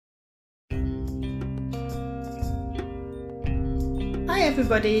Hi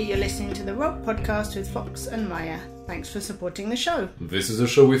everybody, you're listening to the Rope Podcast with Fox and Maya. Thanks for supporting the show. This is a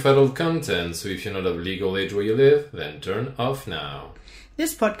show with adult content, so if you're not of legal age where you live, then turn off now.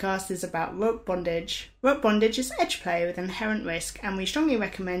 This podcast is about rope bondage. Rope bondage is edge play with inherent risk, and we strongly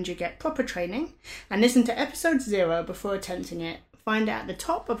recommend you get proper training and listen to episode 0 before attempting it. Find it at the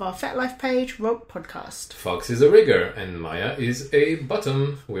top of our FetLife page, Rope Podcast. Fox is a rigger and Maya is a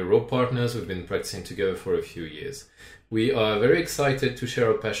bottom. We're rope partners. We've been practicing together for a few years. We are very excited to share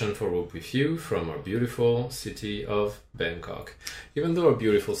our passion for rope with you from our beautiful city of Bangkok. Even though our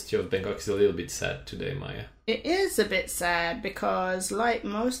beautiful city of Bangkok is a little bit sad today, Maya. It is a bit sad because, like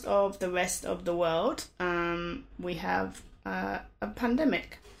most of the rest of the world, we have a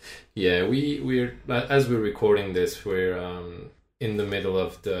pandemic. Yeah, we're as we're recording this, we're in the middle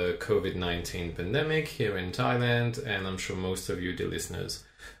of the COVID-19 pandemic here in Thailand, and I'm sure most of you, dear listeners,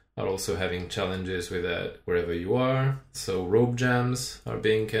 are also having challenges with that wherever you are. So rope jams are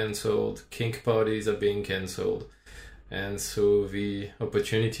being cancelled, kink parties are being cancelled, and so the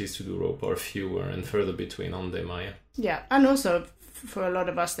opportunities to do rope are fewer and further between on them, Maya. Yeah, and also for a lot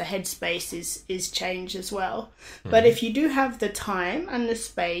of us, the headspace is changed as well. But if you do have the time and the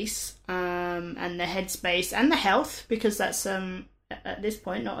space and the headspace and the health, because that's at this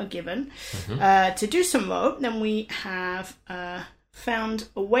point not a given, to do some rope, then we have found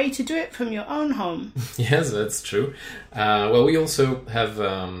a way to do it from your own home. Yes, that's true. Well, we also have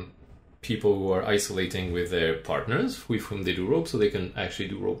people who are isolating with their partners with whom they do rope, so they can actually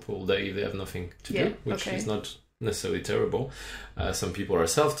do rope all day. They have nothing to do, which is not necessarily terrible. Some people are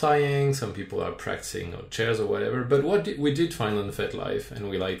self-tying, some people are practicing on chairs or whatever. But what we did find on FetLife, and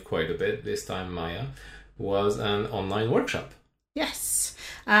we liked quite a bit this time, Maya, was an online workshop. Yes.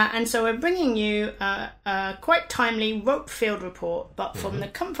 And so we're bringing you a quite timely rope field report, but from the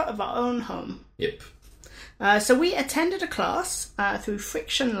comfort of our own home. Yep. So we attended a class through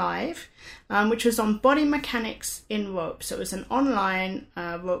Friction Live, which was on body mechanics in rope. So it was an online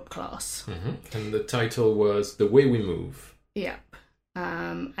rope class. And the title was The Way We Move. Yep.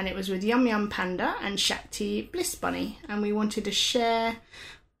 And it was with Yum Yum Panda and Shakti Bliss Bunny. And we wanted to share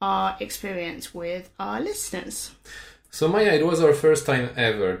our experience with our listeners. So Maya, it was our first time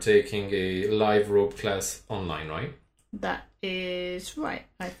ever taking a live rope class online, right? That is right,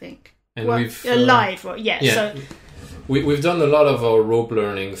 I think. And we've live, yeah. So we've done a lot of our rope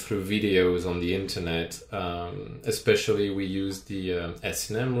learning through videos on the internet. Especially, we use the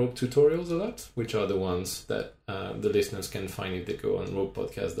S&M rope tutorials a lot, which are the ones that the listeners can find if they go on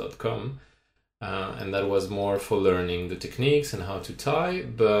ropepodcast.com. And that was more for learning the techniques and how to tie,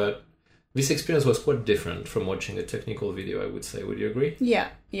 but this experience was quite different from watching a technical video, I would say. Would you agree? Yeah.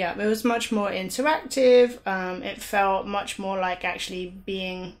 It was much more interactive. It felt much more like actually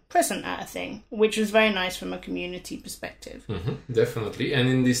being present at a thing, which was very nice from a community perspective. Definitely. And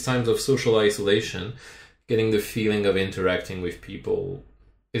in these times of social isolation, getting the feeling of interacting with people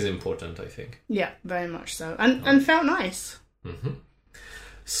is important, I think. Yeah, very much so. And felt nice.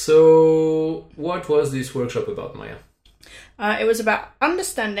 So what was this workshop about, Maya? It was about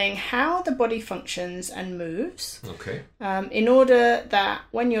understanding how the body functions and moves. Okay. In order that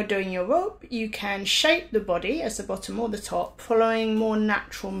when you're doing your rope, you can shape the body as the bottom or the top, following more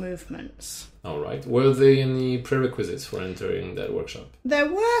natural movements. All right. Were there any prerequisites for entering that workshop?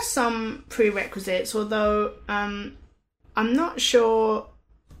 There were some prerequisites, although I'm not sure.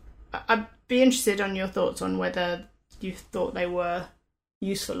 I'd be interested on your thoughts on whether you thought they were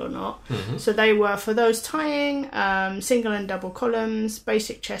useful or not. So they were for those tying, single and double columns,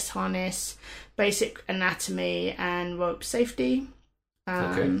 basic chest harness, basic anatomy and rope safety.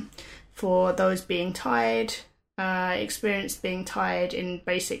 For those being tied, experience being tied in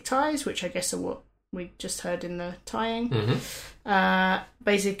basic ties, which I guess are what we just heard in the tying.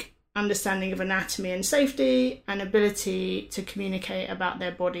 Basic understanding of anatomy and safety, and ability to communicate about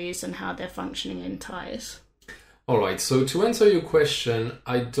their bodies and how they're functioning in ties. Alright, so to answer your question,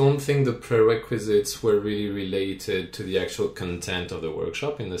 I don't think the prerequisites were really related to the actual content of the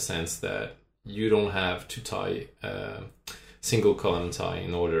workshop, in the sense that you don't have to tie a single column tie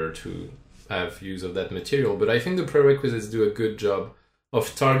in order to have use of that material. But I think the prerequisites do a good job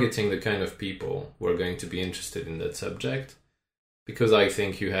of targeting the kind of people who are going to be interested in that subject. Because I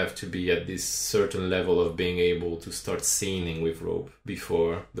think you have to be at this certain level of being able to start scening with rope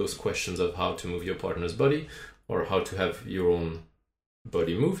before those questions of how to move your partner's body or how to have your own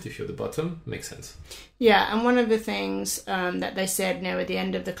body moved if you're the bottom makes sense. Yeah, and one of the things that they said now at the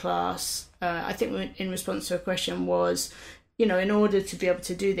end of the class, I think in response to a question was, in order to be able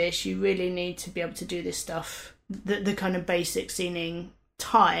to do this, you really need to be able to do this stuff, the kind of basic scening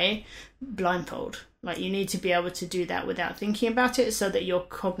tie blindfold. Like, you need to be able to do that without thinking about it, so that your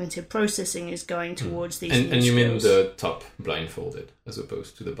cognitive processing is going towards these new And you mean skills. the top blindfolded as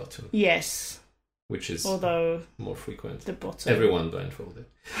opposed to the bottom, Yes, which is although more frequent. the bottom. Everyone blindfolded.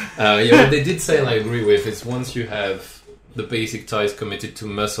 Yeah, what they did say, and I agree with, is once you have the basic ties committed to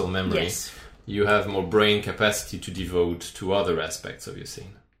muscle memory, Yes. you have more brain capacity to devote to other aspects of your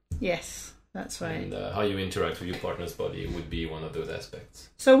scene. Yes, that's right. And how you interact with your partner's body would be one of those aspects.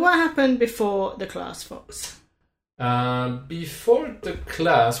 So what happened before the class, Fox? Before the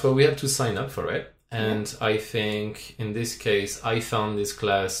class, well, we had to sign up for it. And I think in this case, I found this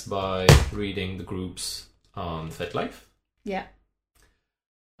class by reading the groups on FetLife. Yeah.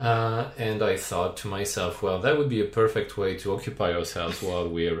 And I thought to myself, well, that would be a perfect way to occupy ourselves while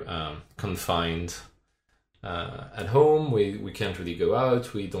we're confined at home. We can't really go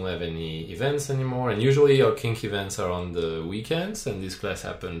out. We don't have any events anymore. And usually our kink events are on the weekends. And this class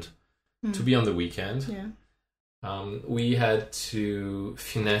happened to be on the weekend. Yeah. We had to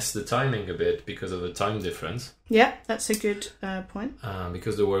finesse the timing a bit because of the time difference. Yeah, that's a good point.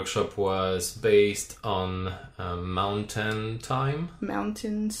 Because the workshop was based on mountain time.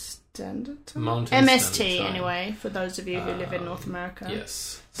 Mountain Standard Time? Mountain MST, Standard Time. anyway, for those of you who live in North America.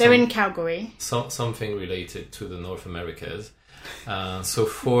 Yes. They're in Calgary. Something related to the North Americas. So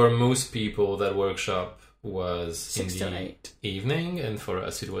for most people, that workshop was 6 in to the 8. evening, and for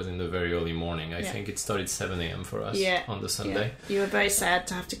us it was in the very early morning. I think it started 7 a.m. for us on the Sunday. Yeah. You were very sad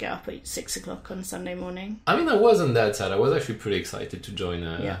to have to get up at 6 o'clock on Sunday morning. I mean, I wasn't that sad. I was actually pretty excited to join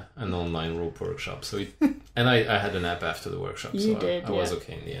an online rope workshop. So and I had a nap after the workshop, so I was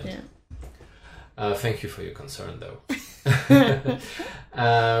okay in the end. Yeah. Thank you for your concern, though.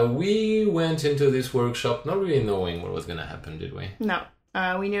 We went into this workshop not really knowing what was going to happen, did we? No.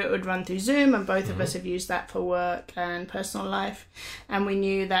 We knew it would run through Zoom, and both of us have used that for work and personal life. And we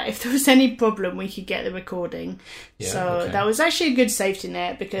knew that if there was any problem, we could get the recording. That was actually a good safety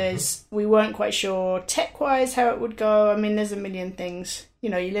net, because we weren't quite sure tech-wise how it would go. I mean, there's a million things. You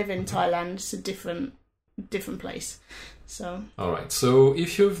know, you live in Thailand; it's a different place. So. All right. So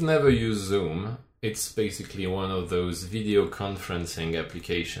if you've never used Zoom, it's basically one of those video conferencing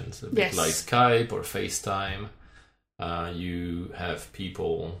applications, a bit like Skype or FaceTime. You have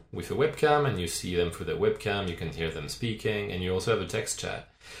people with a webcam, and you see them through the webcam, you can hear them speaking, and you also have a text chat.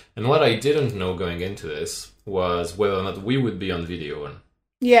 And what I didn't know going into this was whether or not we would be on video.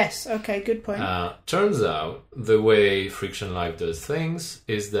 Yes, okay, good point. Turns out the way Friction Live does things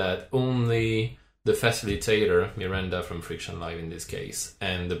is that only the facilitator, Miranda from Friction Live in this case,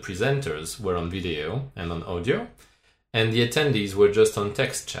 and the presenters were on video and on audio, and the attendees were just on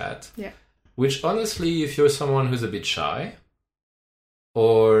text chat. Yeah. Which, honestly, if you're someone who's a bit shy,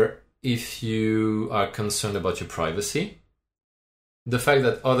 or if you are concerned about your privacy, the fact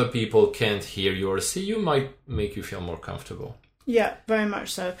that other people can't hear you or see you might make you feel more comfortable. Yeah, very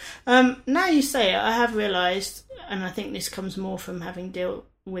much so. Now you say it, I have realised, and I think this comes more from having dealt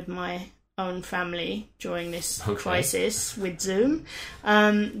with my own family during this crisis with Zoom.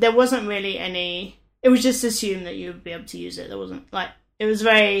 There wasn't really any... It was just assumed that you would be able to use it. There wasn't... It was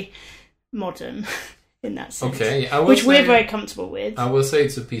very... modern in that sense, which we're very comfortable with. I will say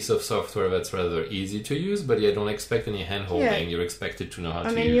it's a piece of software that's rather easy to use, but you don't expect any hand-holding. Yeah. You're expected to know how to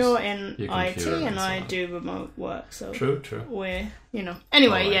use it. I mean, you're in IT and I do remote work, so true. We're,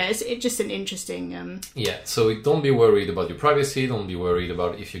 Anyway, it's just an interesting... so don't be worried about your privacy, don't be worried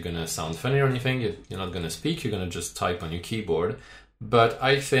about if you're going to sound funny or anything. You're not going to speak, you're going to just type on your keyboard. But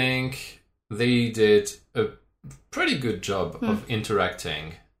I think they did a pretty good job of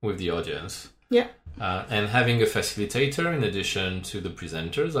interacting with the audience. Yeah. And having a facilitator in addition to the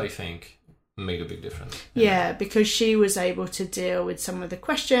presenters, I think, made a big difference. Yeah, because she was able to deal with some of the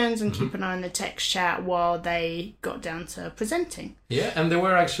questions and keep an eye on the text chat while they got down to presenting. Yeah, and they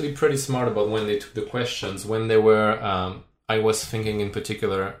were actually pretty smart about when they took the questions. When they were, I was thinking in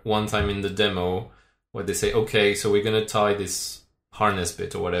particular, one time in the demo, where they say, okay, so we're going to tie this harness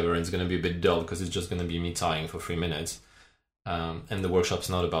bit or whatever, and it's going to be a bit dull because it's just going to be me tying for 3 minutes. And the workshop's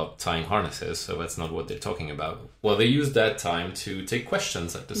not about tying harnesses, so that's not what they're talking about. Well, they used that time to take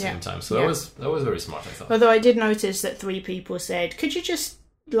questions at the same time, so that was very smart, I thought. Although I did notice that 3 people said, "Could you just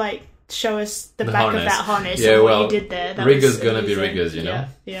show us the back harness of that harness and what you did there?" That Rigger's gonna be riggers,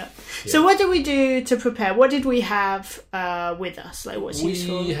 Yeah. So what did we do to prepare? What did we have with us? What's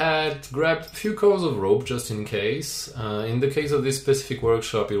useful? We had grabbed a few coils of rope just in case. In the case of this specific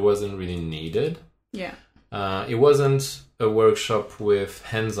workshop, it wasn't really needed. Yeah. It wasn't a workshop with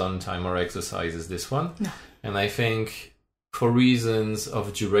hands-on time or exercises, this one. No. And I think for reasons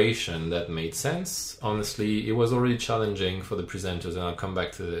of duration that made sense. Honestly, it was already challenging for the presenters, and I'll come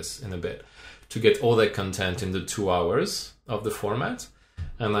back to this in a bit, to get all that content in the 2 hours of the format.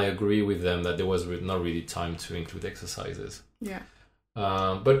 And I agree with them that there was not really time to include exercises. Yeah.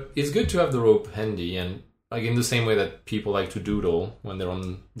 But it's good to have the rope handy, and like in the same way that people like to doodle when they're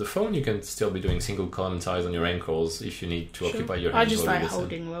on the phone, you can still be doing single column ties on your ankles if you need to occupy your hands. I just like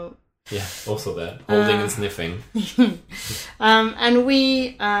holding rope. Yeah, also that. Holding and sniffing. And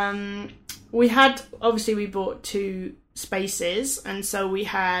we had, obviously we bought 2 spaces, and so we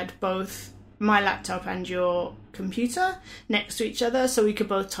had both my laptop and your computer next to each other, so we could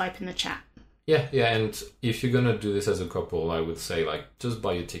both type in the chat. Yeah, and if you're gonna do this as a couple, I would say like just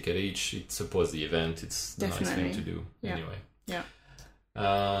buy a ticket each. It supports the event. It's the nice thing to do anyway. Yeah.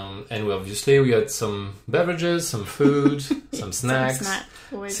 And we had some beverages, some food, some snacks.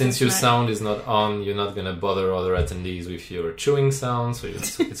 Since your sound is not on, you're not gonna bother other attendees with your chewing sound, so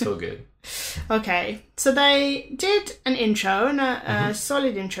it's all good. Okay, so they did an intro and a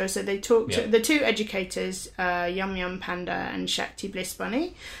solid intro. So they talked to the 2 educators, Yum Yum Panda and Shakti Bliss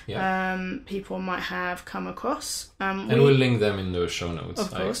Bunny. Yeah. People might have come across. And we'll link them in the show notes.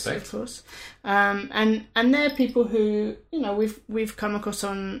 Of course. And they're people who we've come across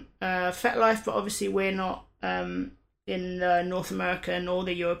on FetLife, but obviously we're not in the North American or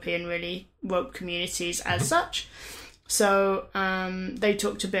the European really rope communities as such. So they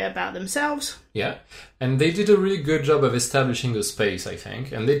talked a bit about themselves. Yeah, and they did a really good job of establishing the space, I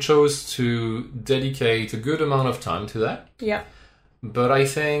think. And they chose to dedicate a good amount of time to that. Yeah. But I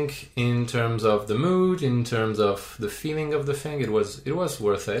think in terms of the mood, in terms of the feeling of the thing, it was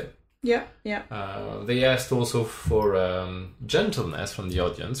worth it. Yeah. They asked also for gentleness from the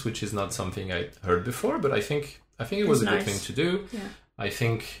audience, which is not something I'd heard before, but I think it was a good thing to do. Yeah. I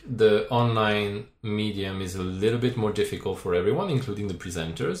think the online medium is a little bit more difficult for everyone, including the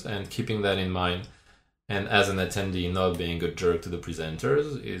presenters, and keeping that in mind, and as an attendee not being a jerk to the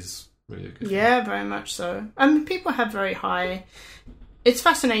presenters is really good. Yeah, very much so. I mean, people have very high... It's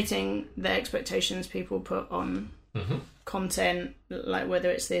fascinating the expectations people put on content, like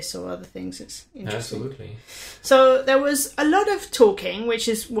whether it's this or other things. It's interesting. Absolutely. So there was a lot of talking, which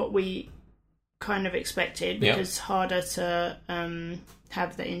is what we kind of expected, because it's harder to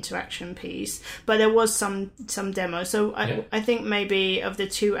have the interaction piece, but there was some demo. So I think maybe of the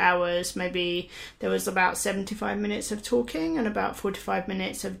 2 hours, maybe there was about 75 minutes of talking and about 45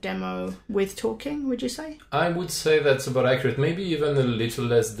 minutes of demo with talking, would you say? I would say that's about accurate, maybe even a little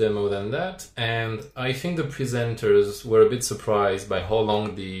less demo than that. And I think the presenters were a bit surprised by how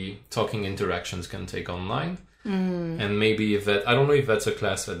long the talking interactions can take online. And maybe I don't know if that's a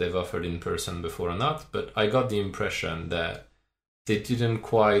class that they've offered in person before or not, but I got the impression that they didn't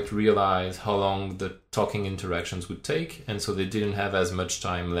quite realize how long the talking interactions would take, and so they didn't have as much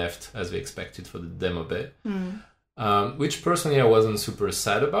time left as they expected for the demo bit. Which personally I wasn't super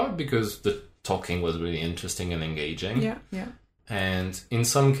sad about, because the talking was really interesting and engaging. Yeah. And in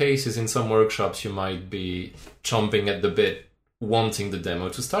some cases, in some workshops, you might be chomping at the bit wanting the demo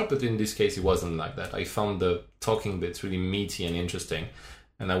to start, but in this case it wasn't like that. I found the talking bits really meaty and interesting,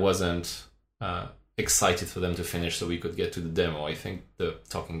 and I wasn't excited for them to finish so we could get to the demo. I think the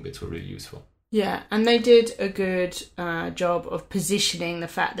talking bits were really useful. Yeah, and they did a good job of positioning the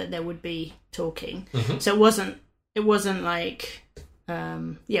fact that there would be talking. So it wasn't like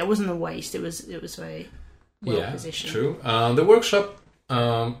it wasn't a waste. It was very well positioned. True. The workshop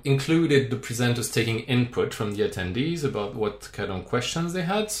included the presenters taking input from the attendees about what kind of questions they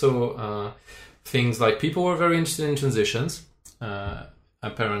had. So things like people were very interested in transitions.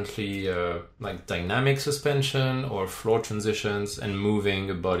 Apparently, like dynamic suspension or floor transitions and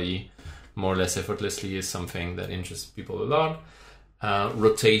moving a body more or less effortlessly is something that interests people a lot.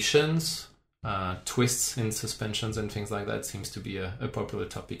 Rotations, twists in suspensions and things like that seems to be a popular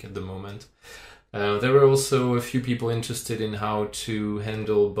topic at the moment. There were also a few people interested in how to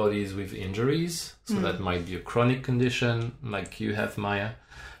handle bodies with injuries. So that might be a chronic condition like you have, Maya.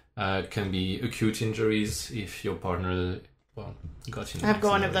 Can be acute injuries if your partner got you. I've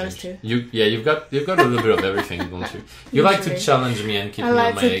got one of those too. You've got a little bit of everything, don't you? You like to challenge me and keep me on my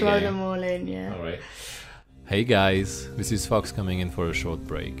A game. I like to throw them all in, yeah. All right. Hey guys, this is Fox coming in for a short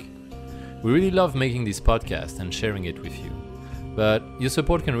break. We really love making this podcast and sharing it with you. But your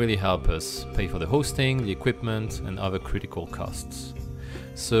support can really help us pay for the hosting, the equipment, and other critical costs.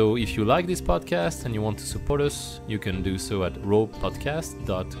 So if you like this podcast and you want to support us, you can do so at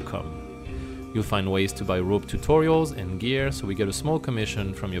ropepodcast.com. You'll find ways to buy rope tutorials and gear, so we get a small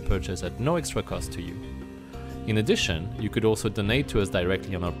commission from your purchase at no extra cost to you. In addition, you could also donate to us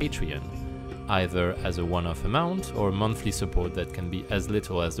directly on our Patreon. either as a one-off amount or monthly support that can be as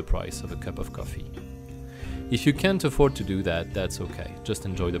little as the price of a cup of coffee. If you can't afford to do that, that's okay. Just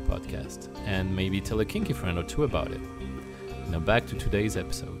enjoy the podcast and maybe tell a kinky friend or two about it. Now back to today's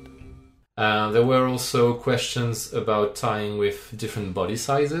episode. There were also questions about tying with different body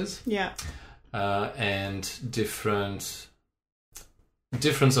sizes. Yeah. And difference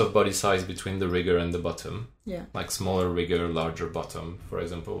of body size between the rigger and the bottom. Yeah. Like smaller rigger, larger bottom, for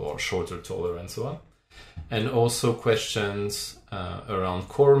example, or shorter, taller, and so on. And also questions around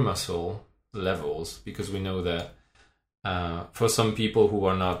core muscle levels, because we know that for some people who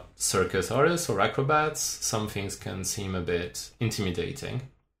are not circus artists or acrobats, some things can seem a bit intimidating.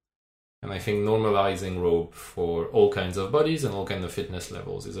 And I think normalizing rope for all kinds of bodies and all kinds of fitness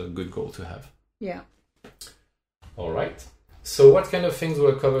levels is a good goal to have. Yeah. All right. So what kind of things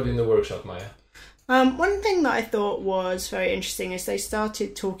were covered in the workshop, Maya? One thing that I thought was very interesting is they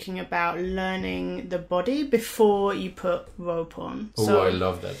started talking about learning the body before you put rope on. Oh, so, I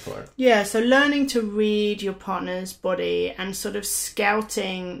love that part. Yeah, so learning to read your partner's body and sort of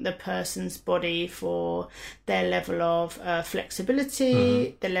scouting the person's body for their level of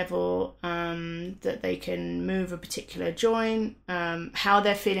flexibility, the level that they can move a particular joint, how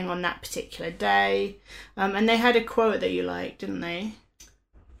they're feeling on that particular day. And they had a quote that you liked, didn't they?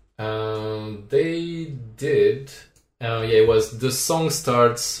 They did. It was the song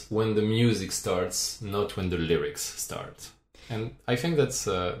starts when the music starts, not when the lyrics start. And I think that's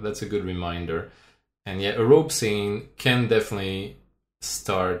a good reminder. And yeah, a rope scene can definitely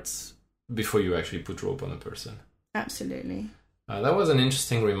start before you actually put rope on a person. Absolutely. That was an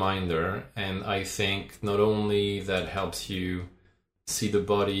interesting reminder, and I think not only that helps you see the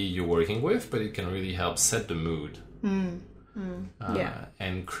body you're working with, but it can really help set the mood.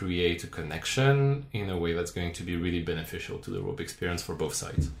 And create a connection in a way that's going to be really beneficial to the rope experience for both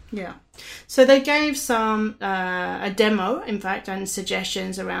sides. Yeah. So they gave some a demo, in fact, and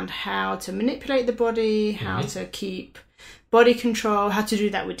suggestions around how to manipulate the body, how to keep body control, how to do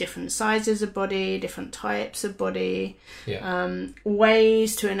that with different sizes of body, different types of body,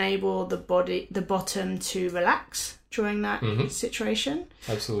 ways to enable the bottom to relax during that situation.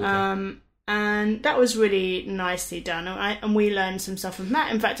 Absolutely. And that was really nicely done. And we learned some stuff from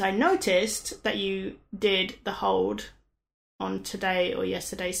that. In fact, I noticed that you did the hold on today or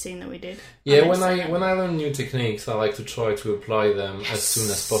yesterday's scene that we did. Yeah, when I learn new techniques, I like to try to apply them as soon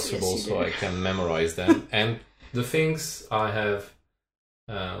as possible so I can memorize them. And the things I have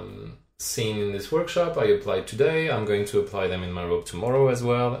seen in this workshop, I applied today. I'm going to apply them in my rope tomorrow as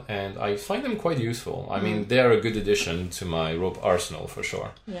well. And I find them quite useful. I mean, they are a good addition to my rope arsenal for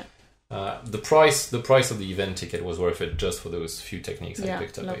sure. Yeah. The price of the event ticket was worth it just for those few techniques I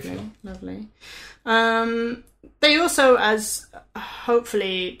picked up. Lovely. They also, as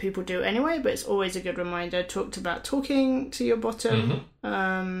hopefully people do anyway, but it's always a good reminder, talked about talking to your bottom.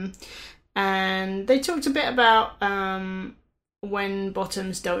 And they talked a bit about when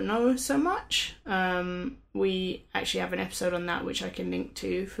bottoms don't know so much. We actually have an episode on that which I can link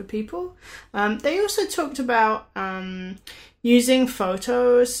to for people. They also talked about using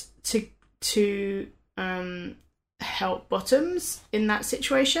photos to help bottoms in that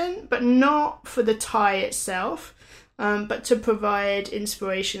situation, but not for the tie itself, but to provide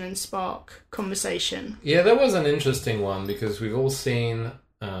inspiration and spark conversation. Yeah, that was an interesting one because we've all seen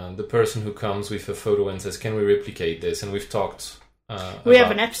the person who comes with a photo and says, "Can we replicate this?" And we've talked. We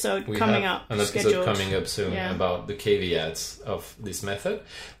have an episode coming up soon about the caveats of this method.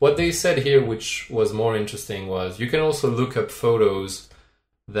 What they said here, which was more interesting, was you can also look up photos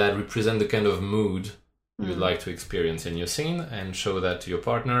that represent the kind of mood you'd like to experience in your scene and show that to your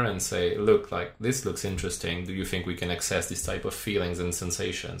partner and say, look, like this looks interesting. Do you think we can access this type of feelings and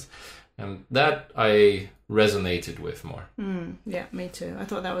sensations? And that I resonated with more. Yeah, me too. I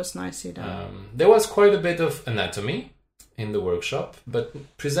thought that was nicely done. There was quite a bit of anatomy in the workshop, but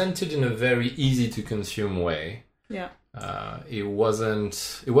presented in a very easy to consume way. Yeah. It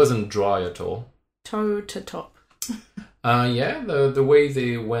wasn't dry at all. Toe to top. The way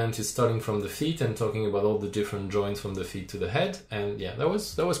they went is starting from the feet and talking about all the different joints from the feet to the head, and that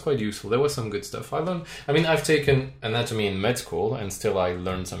was quite useful. There was some good stuff. I've taken anatomy in med school, and still I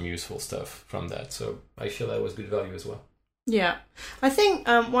learned some useful stuff from that. So I feel that was good value as well. Yeah, I think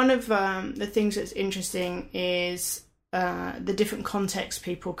one of the things that's interesting is the different contexts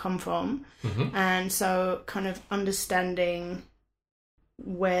people come from, and so kind of understanding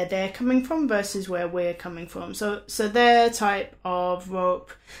where they're coming from versus where we're coming from. So their type of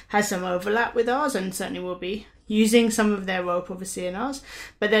rope has some overlap with ours, and certainly we'll be using some of their rope obviously in ours,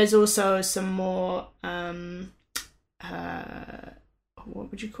 but there's also some more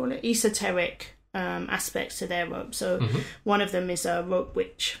what would you call it? Esoteric aspects to their rope. So one of them is a rope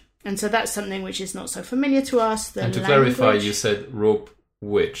witch. And so that's something which is not so familiar to us. And to clarify, you said rope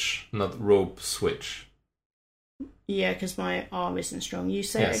witch, not rope switch. Yeah, because my R isn't strong. You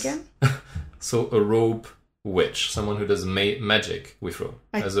say it again? So a rope witch, someone who does magic with rope,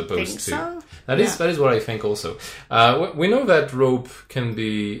 as opposed to... So. That is what I think also. We know that rope can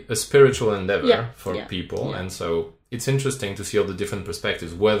be a spiritual endeavor for people, and so it's interesting to see all the different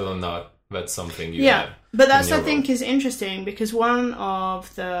perspectives, whether or not that's something you have. But that's, I think, is interesting, because one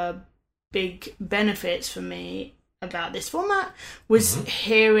of the big benefits for me about this format was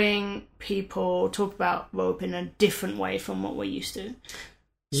hearing people talk about rope in a different way from what we're used to.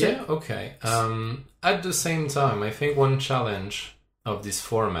 So, yeah, okay. At the same time, I think one challenge of this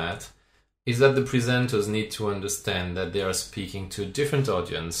format is that the presenters need to understand that they are speaking to a different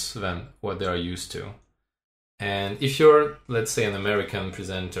audience than what they are used to. And if you're, let's say, an American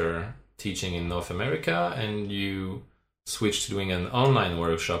presenter teaching in North America and you switch to doing an online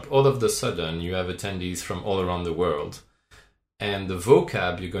workshop, all of a sudden you have attendees from all around the world. And the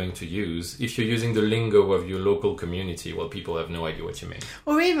vocab you're going to use, if you're using the lingo of your local community, well, people have no idea what you mean.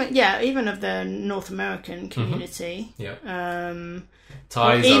 Or even of the North American community.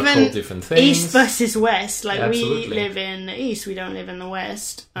 Ties are called different things. East versus West. Like, Absolutely. we live in the East, we don't live in the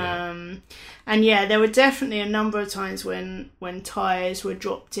West. And there were definitely a number of times when ties were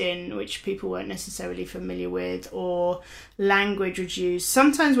dropped in, which people weren't necessarily familiar with, or language was used.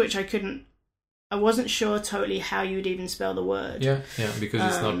 Sometimes which I wasn't sure totally how you would even spell the word. Yeah, because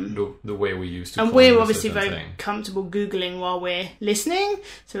it's not the way we used to. And we're obviously very comfortable Googling while we're listening,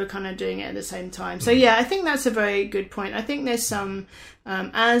 so we're kind of doing it at the same time. So I think that's a very good point. I think there's some,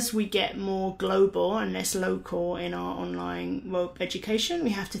 as we get more global and less local in our online rope education, we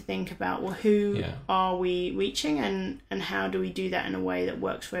have to think about, well, who are we reaching, and how do we do that in a way that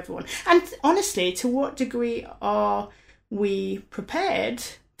works for everyone? And honestly, to what degree are we prepared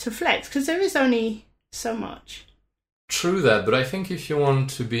to flex, because there is only so much. True that, but I think if you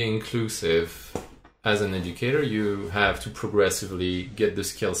want to be inclusive as an educator, you have to progressively get the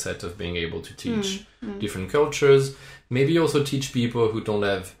skill set of being able to teach different cultures, maybe also teach people who don't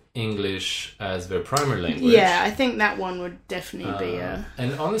have English as their primary language. Yeah, I think that one would definitely be a...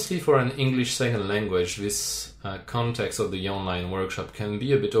 And honestly, for an English second language, this context of the online workshop can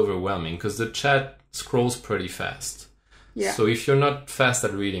be a bit overwhelming, because the chat scrolls pretty fast. Yeah. So if you're not fast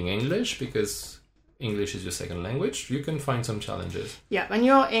at reading English, because English is your second language, you can find some challenges. Yeah, and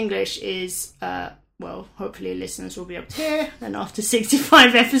your English is, hopefully listeners will be up here, and after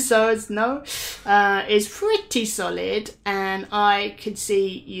 65 episodes, is pretty solid, and I could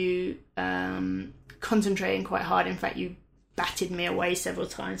see you concentrating quite hard. In fact, you batted me away several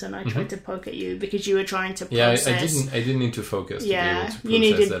times, and I tried to poke at you because you were trying to process. I didn't need to focus. Yeah, to be able to you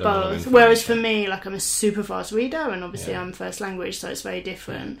needed that both. Whereas for me, like, I'm a super fast reader, and obviously I'm first language, so it's very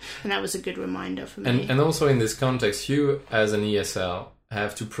different. And that was a good reminder for me. And also in this context, you as an ESL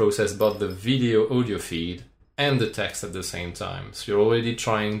have to process both the video audio feed and the text at the same time. So you're already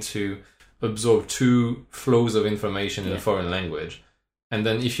trying to absorb two flows of information in a foreign language. And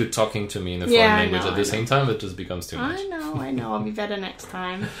then if you're talking to me in a foreign language at the same time, it just becomes too much. I know. I'll be better next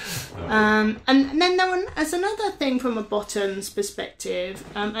time. And then as another thing from a bottoms perspective,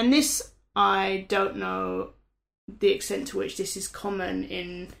 and this, I don't know the extent to which this is common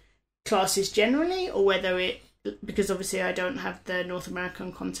in classes generally, or whether because obviously I don't have the North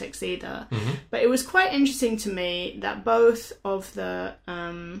American context either. But it was quite interesting to me that both of the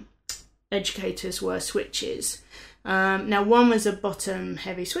educators were switches. Now, one was a bottom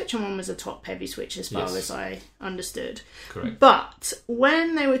heavy switch and one was a top heavy switch, as far as I understood. Correct. But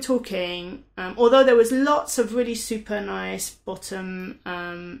when they were talking, although there was lots of really super nice bottom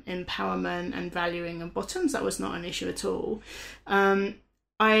empowerment and valuing of bottoms, that was not an issue at all.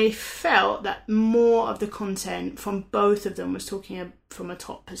 I felt that more of the content from both of them was talking from a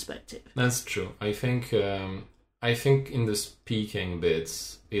top perspective. That's true. I think in the speaking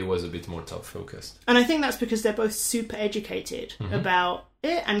bits, it was a bit more top focused. And I think that's because they're both super educated about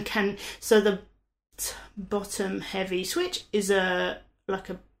it, and so the bottom heavy switch is a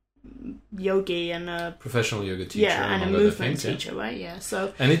yogi and a professional yoga teacher, and a movement teacher, right? Yeah.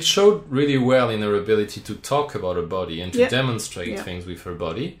 So, and it showed really well in her ability to talk about her body and to demonstrate things with her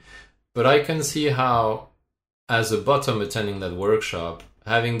body. But I can see how, as a bottom attending that workshop,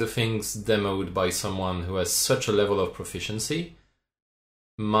 having the things demoed by someone who has such a level of proficiency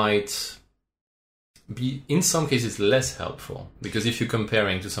might be, in some cases, less helpful. Because if you're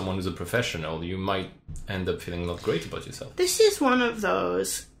comparing to someone who's a professional, you might end up feeling not great about yourself. This is one of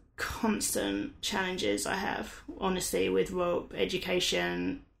those constant challenges I have, honestly, with rope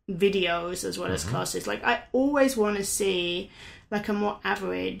education videos as well as classes. Like, I always want to see like a more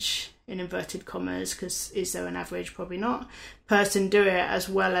average, in inverted commas, because is there an average? Probably not, person do it, as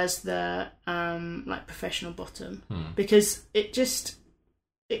well as the like professional bottom, because it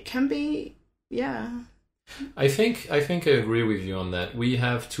can be, I think I agree with you on that. We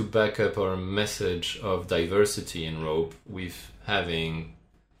have to back up our message of diversity in rope with having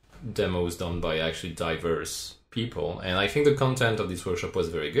demos done by actually diverse people, and I think the content of this workshop was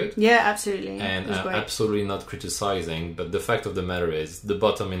very good. Yeah, absolutely. And absolutely not criticizing, but the fact of the matter is the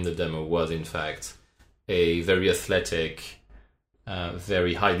bottom in the demo was in fact a very athletic,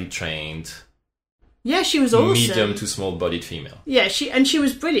 very highly trained, she was awesome, medium to small bodied female. Yeah, she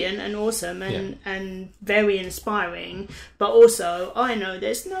was brilliant and awesome and very inspiring. But also, I know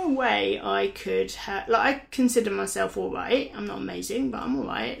there's no way I could have, like, I consider myself all right. I'm not amazing, but I'm all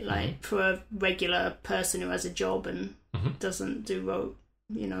right. Like, for a regular person who has a job and doesn't do rope,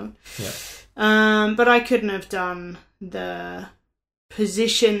 you know. Yeah. But I couldn't have done the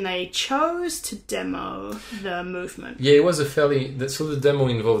position they chose to demo the movement. Yeah, it was so the demo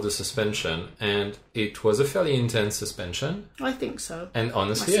involved the suspension, and it was a fairly intense suspension. I think so. And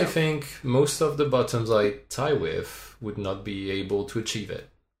honestly, I think most of the bottoms I tie with would not be able to achieve it.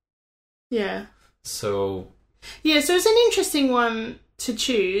 Yeah. So it's an interesting one to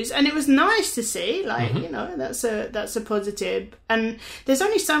choose, and it was nice to see, like, you know, that's a positive, and there's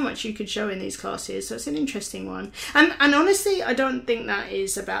only so much you could show in these classes, so it's an interesting one. And honestly, I don't think that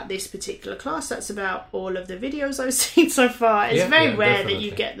is about this particular class, that's about all of the videos I've seen so far. It's very rare that you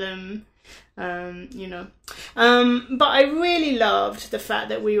get them, you know. But I really loved the fact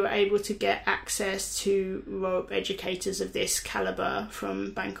that we were able to get access to rope educators of this caliber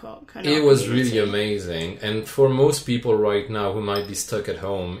from Bangkok. And it was really amazing. And for most people right now who might be stuck at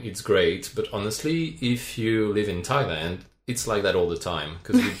home, it's great. But honestly, if you live in Thailand, it's like that all the time,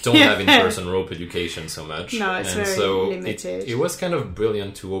 because we don't have in-person rope education so much. No, it's and very so limited. It was kind of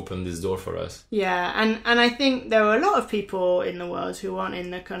brilliant to open this door for us. Yeah, and I think there are a lot of people in the world who aren't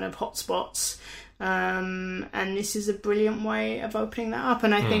in the kind of hotspots, and this is a brilliant way of opening that up.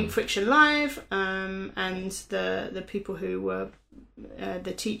 And I think Friction Live and the people who were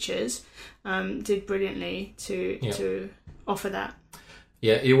the teachers did brilliantly to offer that.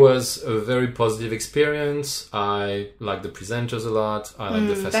 Yeah, it was a very positive experience. I like the presenters a lot. I like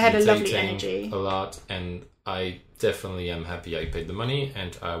the facilitating they had a lovely energy a lot, and I definitely am happy I paid the money,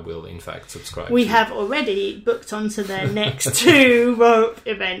 and I will in fact subscribe. We have already booked onto their next 2 rope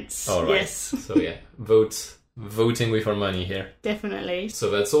events. All right. Yes. So yeah, voting with our money here. Definitely. So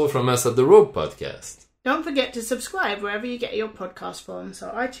that's all from us at the Rope Podcast. Don't forget to subscribe wherever you get your podcast from,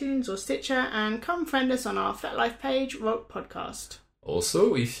 so iTunes or Stitcher, and come friend us on our FetLife page, Rope Podcast.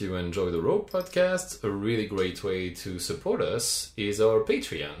 Also, if you enjoy the Rope Podcast, a really great way to support us is our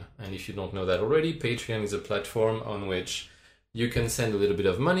Patreon. And if you don't know that already, Patreon is a platform on which you can send a little bit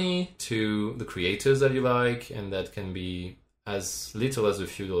of money to the creators that you like, and that can be as little as a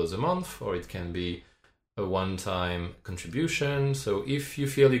few dollars a month, or it can be a one-time contribution. So if you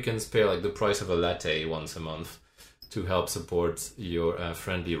feel you can spare like the price of a latte once a month to help support your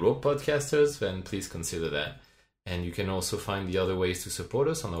friendly rope podcasters, then please consider that. And you can also find the other ways to support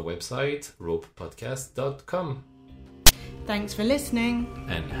us on our website, ropepodcast.com. Thanks for listening.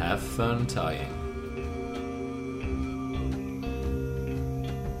 And have fun tying.